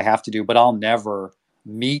stuff I have to do, but I'll never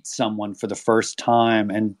meet someone for the first time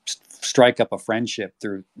and strike up a friendship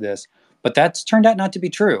through this. But that's turned out not to be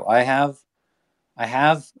true. I have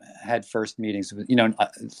had first meetings with,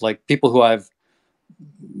 like people who I've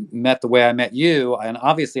met the way I met you, and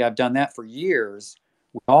obviously I've done that for years.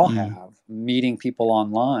 We all Mm. have, meeting people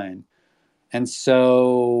online. And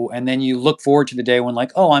then you look forward to the day when,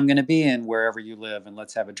 like, oh, I'm going to be in wherever you live and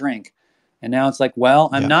let's have a drink. And now it's like,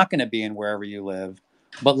 well, I'm Yeah. not going to be in wherever you live,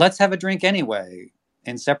 but let's have a drink anyway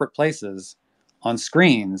in separate places on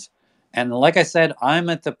screens. And like I said, I'm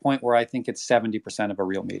at the point where I think it's 70% of a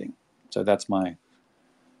real meeting. So that's my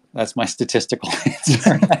statistical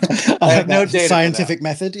answer. I I like have no that data for that. scientific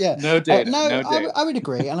method. Yeah. No data. No, No data. I would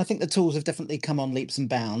agree. And I think the tools have definitely come on leaps and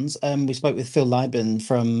bounds. We spoke with Phil Lieben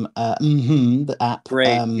from the app.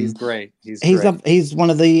 Great. He's great. He's He's great. he's one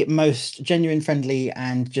of the most genuine, friendly,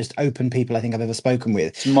 and just open people I think I've ever spoken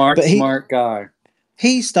with. Smart, But smart guy.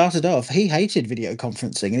 he started off, he hated video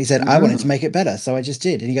conferencing and he said, I wanted to Mm-hmm. make it better. So I just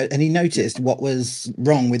did. And he Yeah. noticed what was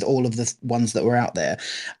wrong with all of the ones that were out there.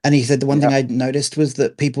 And he said, the one thing Yeah. I noticed was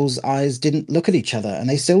that people's eyes didn't look at each other and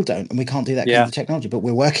they still don't. And we can't do that because of Yeah. the technology, but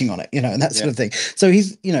we're working on it, and that Yeah. sort of thing. So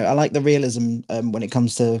I like the realism when it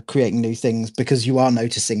comes to creating new things because you are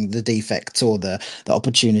noticing the defects or the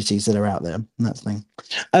opportunities that are out there. And that's the thing.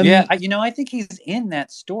 Yeah, Um, I think he's in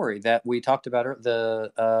that story that we talked about,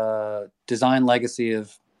 the design legacy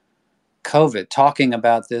of COVID, talking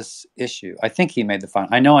about this issue. I think he made the final.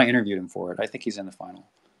 I know I interviewed him for it. I think he's in the final.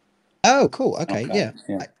 oh, cool. Okay. Okay. Yeah.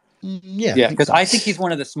 Yeah. Yeah, I Yeah, think because so. I think he's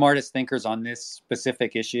one of the smartest thinkers on this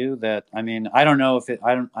specific issue. That, I mean, I don't know if it.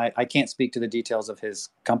 I don't. I can't speak to the details of his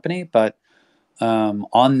company, but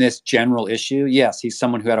on this general issue, yes, he's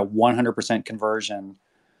someone who had a 100% conversion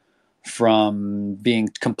from being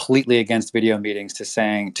completely against video meetings to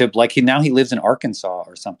saying to like he lives in Arkansas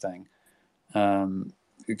or something,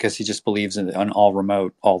 because he just believes in all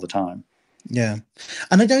remote all the time. Yeah.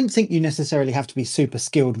 And I don't think you necessarily have to be super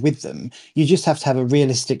skilled with them. You just have to have a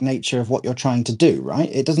realistic nature of what you're trying to do, right?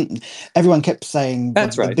 It doesn't, everyone kept saying, well,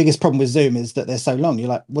 That's the right. biggest problem with Zoom is that they're so long. You're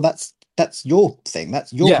like, well, that's your thing.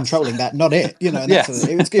 That's you're Yes. controlling that, not it. And that's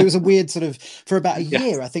Yes. it was a weird sort of for about a Yes.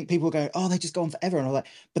 year. I think people were going, oh, they just go on forever, and I'm like,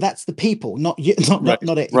 but that's the people, not you, not Right.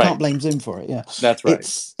 not it. You Right. can't blame Zoom for it. Yeah, That's right.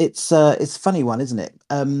 it's a funny one, isn't it?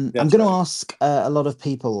 I'm That's going to right. ask a lot of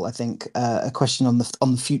people, I think, a question on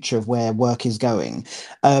the future of where work is going.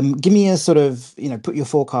 Give me a sort of, put your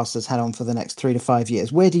forecaster's hat on for the next 3 to 5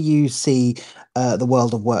 years. Where do you see the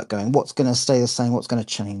world of work going? What's going to stay the same? What's going to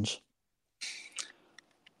change?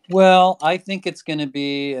 Well, I think it's going to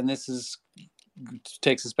be, and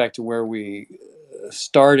takes us back to where we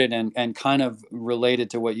started, and kind of related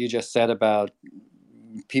to what you just said about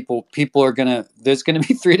people are going to, there's going to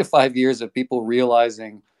be 3 to 5 years of people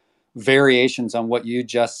realizing variations on what you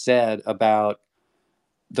just said about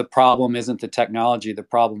the problem isn't the technology, the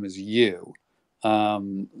problem is you,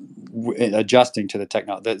 adjusting to the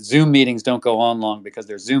technology. The Zoom meetings don't go on long because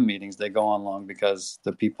they're Zoom meetings. They go on long because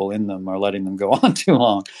the people in them are letting them go on too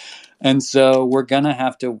long. And so we're going to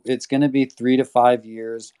have to, it's going to be 3 to 5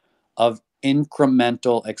 years of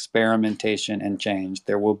incremental experimentation and change.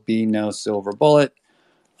 There will be no silver bullet.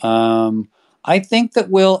 I think that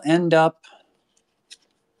we'll end up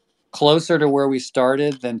closer to where we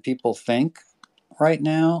started than people think right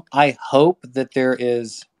now. I hope that there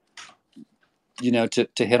is, to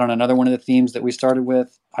hit on another one of the themes that we started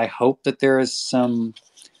with, I hope that there is some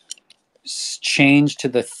change to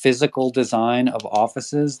the physical design of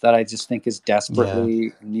offices that I just think is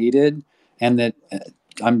desperately needed, and that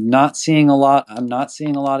I'm not seeing a lot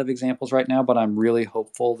of examples right now, but I'm really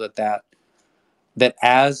hopeful that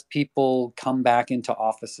as people come back into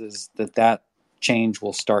offices, that change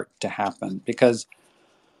will start to happen. Because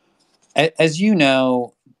as you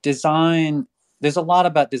know, design, there's a lot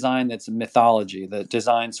about design that's mythology, that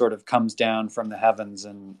design sort of comes down from the heavens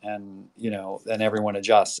and everyone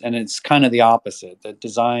adjusts. And it's kind of the opposite, that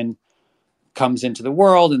design comes into the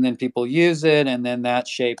world and then people use it, and then that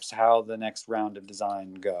shapes how the next round of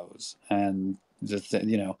design goes. And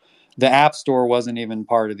the App Store wasn't even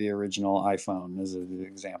part of the original iPhone, as an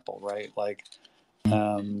example, right? Like,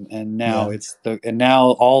 and now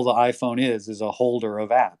now all the iPhone is a holder of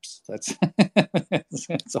apps. That's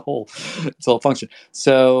it's a whole function.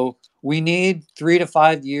 So we need 3 to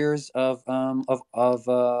 5 years of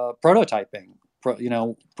prototyping,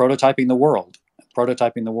 prototyping the world,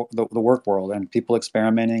 prototyping the work world, and people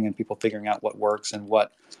experimenting and people figuring out what works and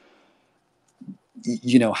what,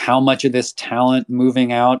 how much of this talent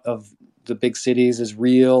moving out of the big cities is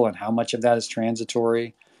real and how much of that is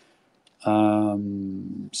transitory.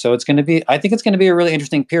 So I think it's going to be a really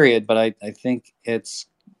interesting period, but I think it's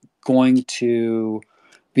going to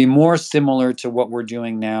be more similar to what we're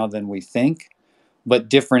doing now than we think, but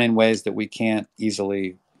different in ways that we can't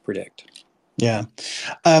easily predict. Yeah.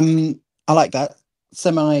 I like that.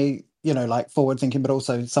 Semi, like forward thinking, but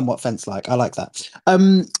also somewhat fence like. I like that.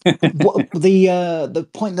 What the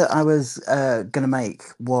point that I was gonna make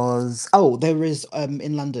was, there is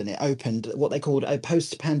in London, it opened what they called a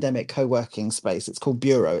post-pandemic co-working space. It's called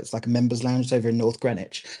Bureau. It's like a members lounge over in North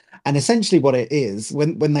Greenwich. And essentially what it is,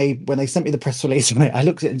 when they sent me the press release on it, I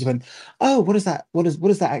looked at it and just went, oh, what is that? What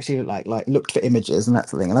does that actually look like? Like, looked for images and that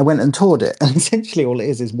sort of thing. And I went and toured it. And essentially all it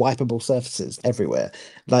is wipeable surfaces everywhere.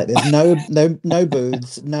 Like, there's no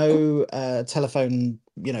booths, no telephone,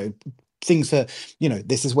 things for,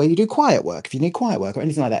 this is where you do quiet work if you need quiet work or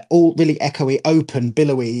anything like that. All really echoey, open,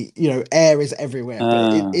 billowy, air is everywhere,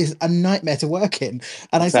 but it is a nightmare to work in.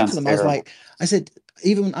 And I said to them, I said,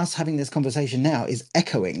 even us having this conversation now is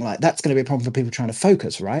echoing. Like, that's going to be a problem for people trying to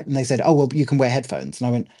focus, right? And they said, oh, well, you can wear headphones. And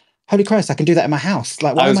I went, holy Christ, I can do that in my house.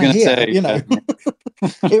 Like, why am I here?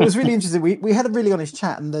 It was really interesting. We had a really honest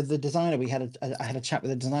chat, and the designer, I had a chat with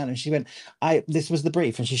the designer, and she went, this was the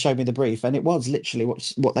brief, and she showed me the brief, and it was literally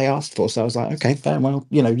what they asked for. So I was like, okay, fair, well,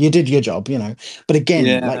 you did your job, But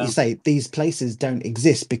again, like you say, these places don't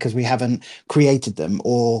exist because we haven't created them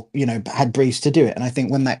or, had briefs to do it. And I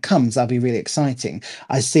think when that comes, that'll be really exciting.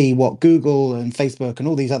 I see what Google and Facebook and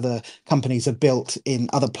all these other companies have built in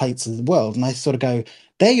other places of the world, and I sort of go,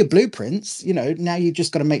 they're your blueprints, now you've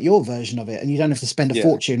just got to make your version of it, and you don't have to spend a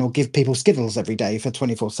fortune or give people Skittles every day for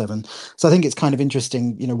 24/7. So I think it's kind of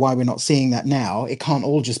interesting, why we're not seeing that now. It can't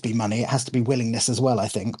all just be money. It has to be willingness as well, I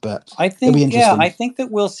think. But I think, I think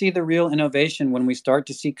that we'll see the real innovation when we start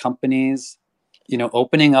to see companies,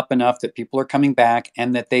 opening up enough that people are coming back,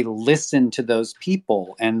 and that they listen to those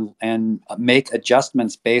people and make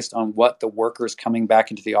adjustments based on what the workers coming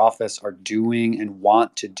back into the office are doing and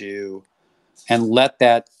want to do, and let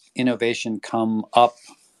that innovation come up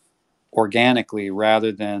organically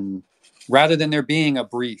rather than there being a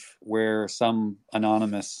brief where some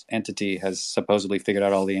anonymous entity has supposedly figured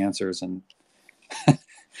out all the answers and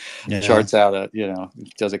charts out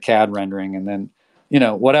does a CAD rendering and then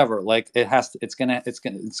whatever. Like, it's gonna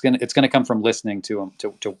come from listening to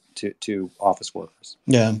office workers.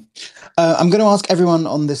 I'm going to ask everyone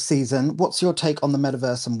on this season, what's your take on the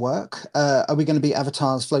metaverse and work? Are we going to be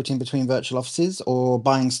avatars floating between virtual offices, or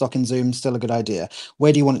buying stock in Zoom still a good idea?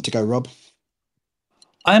 Where do you want it to go, Rob?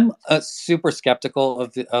 I'm super skeptical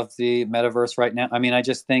of the metaverse right now. I mean, I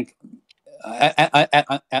just think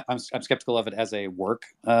I'm skeptical of it as a work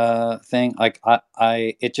thing. Like,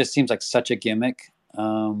 it just seems like such a gimmick.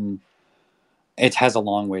 It has a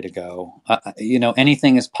long way to go.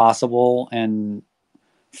 Anything is possible, and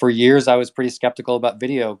For years, I was pretty skeptical about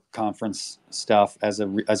video conference stuff as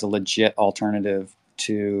a legit alternative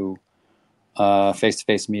to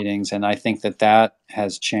face-to-face meetings, and I think that that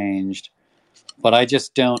has changed. But I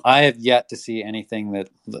just don't. I have yet to see anything that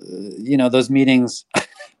those meetings.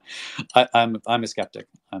 I'm a skeptic.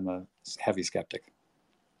 I'm a heavy skeptic.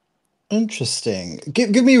 Interesting.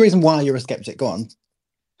 Give me a reason why you're a skeptic. Go on.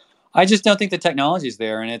 I just don't think the technology is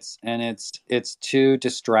there, and it's too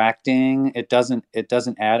distracting. It doesn't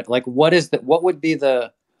add, like, what would be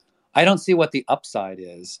the, I don't see what the upside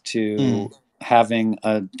is to having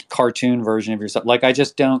a cartoon version of yourself. Like, I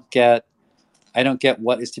don't get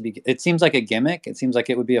what is to be. It seems like a gimmick. It seems like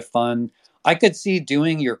it would be a fun. I could see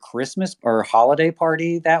doing your Christmas or holiday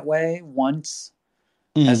party that way once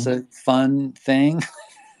as a fun thing.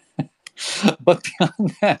 But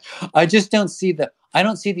beyond that, I just don't see the. I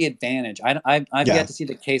don't see the advantage. I've yet to see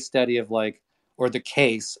the case study of, like, or the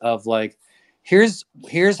case of, like, here's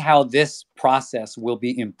how this process will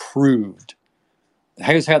be improved.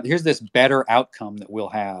 Here's this better outcome that we'll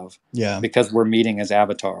have. Because we're meeting as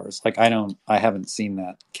avatars. Like, I haven't seen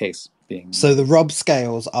that case being. So the Rob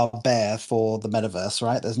scales are bare for the metaverse,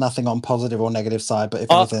 right? There's nothing on positive or negative side, but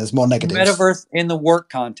if anything, there's more negatives. Metaverse in the work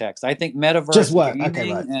context, I think metaverse just work. gaming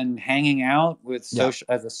Okay, right. and hanging out with social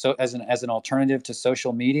as an alternative to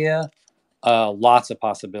social media. Lots of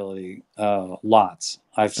possibility. Lots.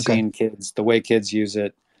 I've seen kids. The way kids use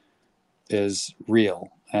it is real,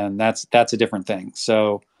 and that's a different thing.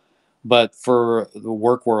 So, but for the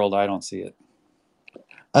work world, I don't see it.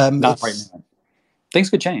 Not right now. Things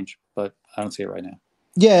could change, but I don't see it right now.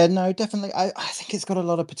 Yeah, no, definitely. I think it's got a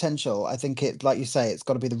lot of potential. I think it, like you say, it's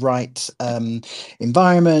got to be the right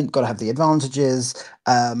environment, got to have the advantages.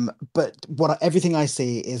 But everything I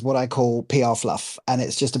see is what I call PR fluff, and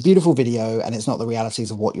it's just a beautiful video, and it's not the realities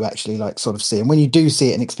of what you actually, like, sort of see. And when you do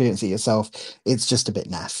see it and experience it yourself, it's just a bit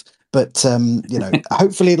naff. But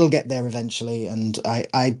hopefully it'll get there eventually. And I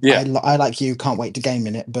like you, can't wait to game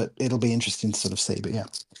in it. But it'll be interesting to sort of see. But yeah.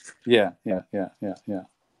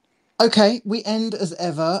 Okay, we end as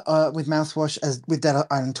ever with Mouthwash as with Dead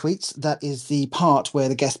Island Tweets. That is the part where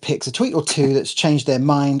the guest picks a tweet or two that's changed their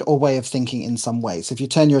mind or way of thinking in some way. So if you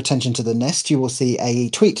turn your attention to the nest, you will see a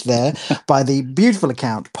tweet there by the beautiful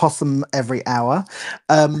account Possum Every Hour.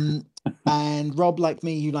 And Rob, like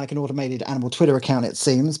me, you like an automated animal Twitter account, it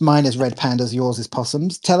seems. Mine is Red Pandas, yours is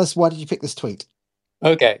Possums. Tell us, why did you pick this tweet?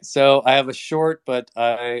 Okay, so I have a short, but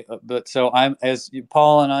so I'm, as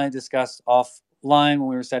Paul and I discussed offline when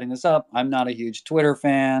we were setting this up, I'm not a huge Twitter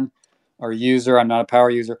fan or user. I'm not a power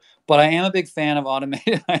user, but I am a big fan of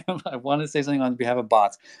automated. I want to say something on behalf of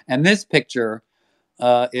bots. And this picture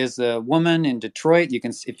is a woman in Detroit.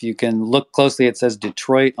 If you can look closely, it says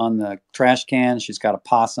Detroit on the trash can. She's got a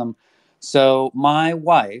possum. So my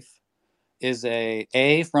wife is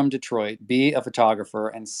A, from Detroit, B, a photographer,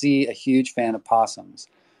 and C, a huge fan of possums.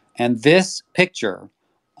 And this picture,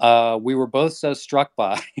 we were both so struck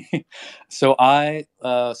by. So I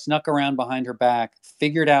snuck around behind her back,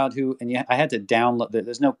 figured out who, and I had to download,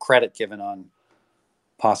 there's no credit given on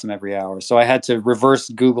Possum Every Hour. So I had to reverse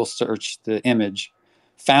Google search the image,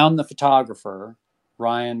 found the photographer,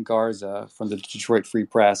 Ryan Garza from the Detroit Free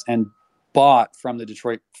Press, and bought from the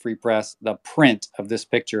Detroit Free Press the print of this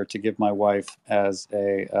picture to give my wife as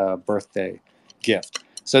a birthday gift.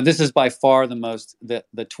 So this is by far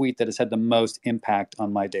the tweet that has had the most impact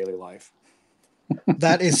on my daily life.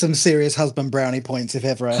 That is some serious husband brownie points if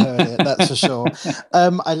ever I heard it. That's for sure.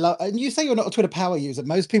 And you say you're not a Twitter power user.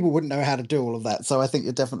 Most people wouldn't know how to do all of that, so I think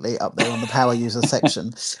you're definitely up there on the power user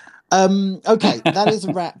section. Okay, that is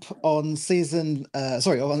a wrap on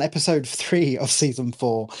on episode 3 of season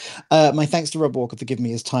 4. My thanks to Rob Walker for giving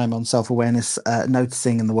me his time on self-awareness,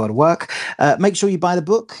 noticing in the world of work. Make sure you buy the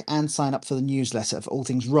book and sign up for the newsletter. For all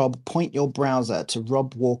things Rob, point your browser to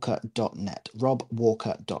robwalker.net.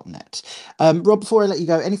 Robwalker.net. Rob, before I let you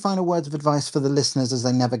go, any final words of advice for the listeners as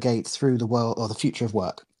they navigate through the world or the future of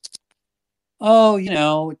work? Oh,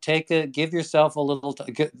 give yourself a little,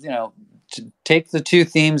 take the 2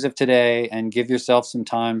 themes of today and give yourself some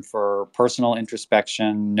time for personal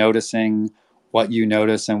introspection, noticing what you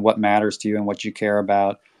notice and what matters to you and what you care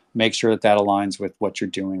about. Make sure that aligns with what you're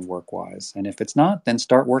doing work-wise. And if it's not, then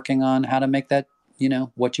start working on how to make that,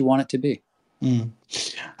 what you want it to be.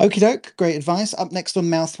 Okie doke, great advice. Up next on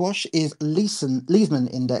Mouthwash is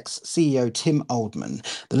Leesman Index CEO Tim Oldman.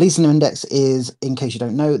 The Leesman Index is, in case you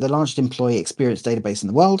don't know, the largest employee experience database in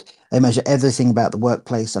the world. They measure everything about the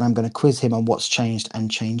workplace, and I'm going to quiz him on what's changed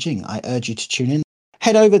and changing. I urge you to tune in.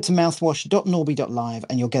 Head over to mouthwash.norby.live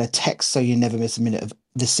and you'll get a text so you never miss a minute of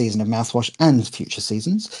this season of Mouthwash and future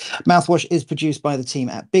seasons. Mouthwash is produced by the team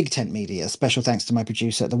at Big Tent Media. Special thanks to my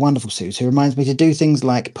producer, the wonderful Suze, who reminds me to do things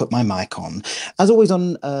like put my mic on. As always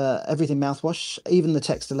on everything Mouthwash, even the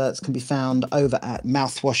text alerts can be found over at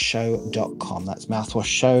mouthwashshow.com. That's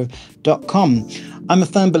mouthwashshow.com. I'm a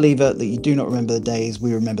firm believer that you do not remember the days,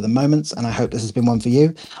 we remember the moments, and I hope this has been one for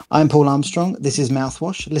you. I'm Paul Armstrong. This is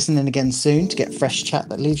Mouthwash. Listen in again soon to get fresh chat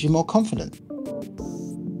that leaves you more confident.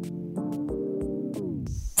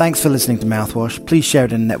 Thanks for listening to Mouthwash. Please share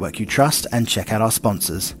it in a network you trust and check out our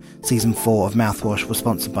sponsors. Season 4 of Mouthwash was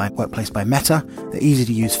sponsored by Workplace by Meta. The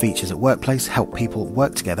easy-to-use features at Workplace help people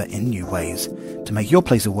work together in new ways. To make your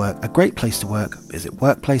place of work a great place to work, visit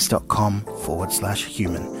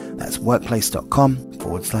workplace.com/human. That's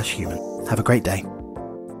workplace.com/human. Have a great day.